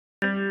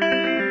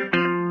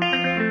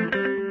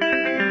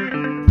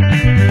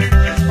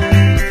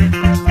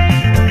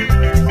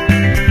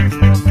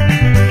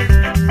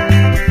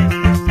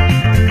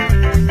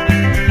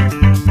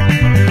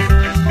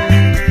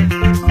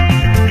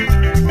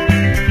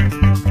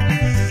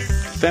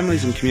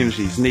Families and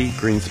communities need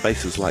green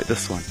spaces like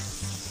this one.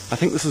 I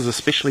think this is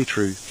especially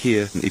true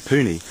here in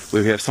Ipuni,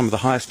 where we have some of the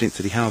highest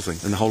density housing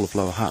in the whole of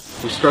Lower Hutt.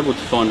 We struggled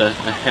to find a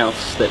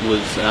house that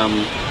was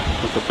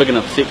with a big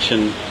enough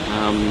section,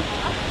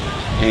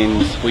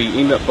 and we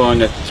ended up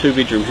buying a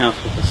 2-bedroom house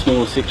with a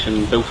smaller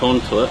section built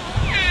onto it,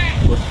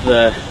 with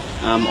the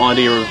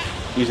idea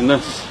of using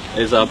this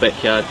as our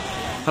backyard.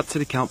 Hutt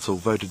City Council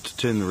voted to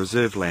turn the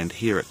reserve land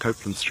here at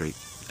Copeland Street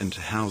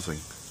into housing.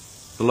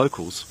 The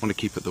locals want to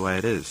keep it the way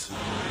it is.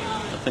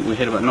 I think we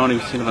had about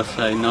 90% of us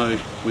say no,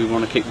 we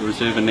want to keep the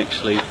reserve, and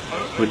actually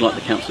we'd like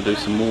the council to do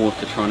some more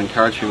to try and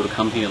encourage people to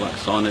come here, like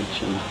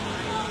signage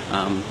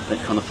and that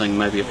kind of thing,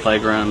 maybe a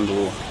playground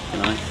or,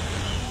 you know.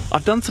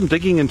 I've done some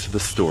digging into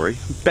this story.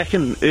 Back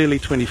in early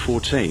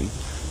 2014,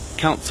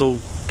 council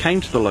came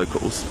to the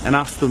locals and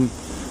asked them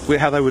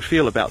how they would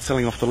feel about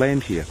selling off the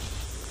land here.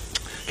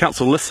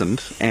 Council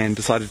listened and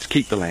decided to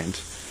keep the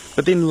land,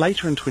 but then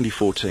later in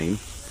 2014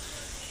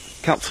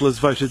 councillors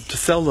voted to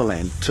sell the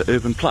land to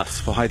Urban Plus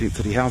for high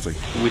density housing.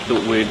 We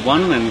thought we'd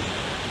won, and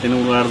then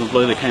all out of the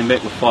blue they came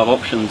back with 5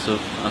 options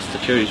of us to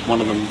choose, one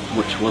of them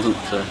which wasn't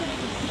to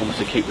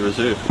obviously keep the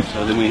reserve.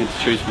 So then we had to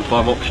choose from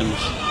 5 options,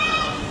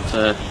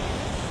 to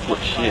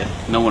which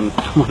no one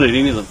wanted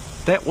any of them.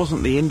 That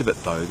wasn't the end of it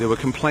though. There were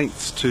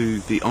complaints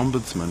to the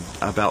Ombudsman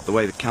about the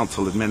way the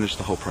council had managed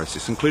the whole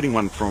process, including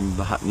one from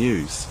the Hutt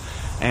News.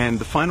 And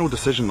the final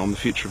decision on the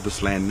future of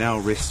this land now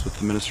rests with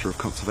the Minister of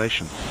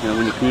Conservation. You know,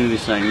 when the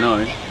community's saying no,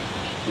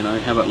 you know,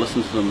 how about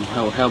listen to them?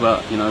 How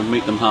about, you know,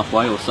 meet them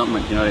halfway or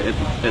something? You know,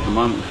 at the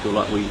moment we feel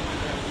like we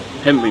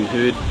haven't been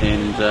heard,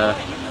 and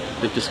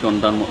they've just gone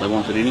and done what they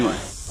wanted anyway.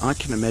 I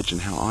can imagine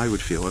how I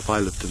would feel if I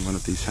lived in one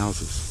of these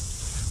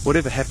houses.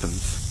 Whatever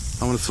happens,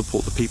 I want to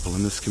support the people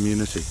in this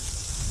community.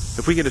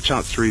 If we get a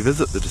chance to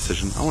revisit the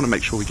decision, I want to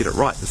make sure we get it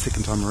right the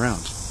second time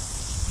around.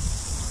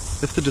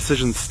 If the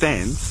decision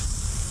stands,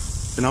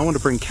 then I want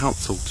to bring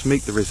council to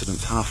meet the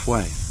residents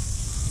halfway,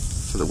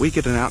 so that we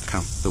get an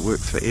outcome that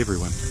works for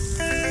everyone.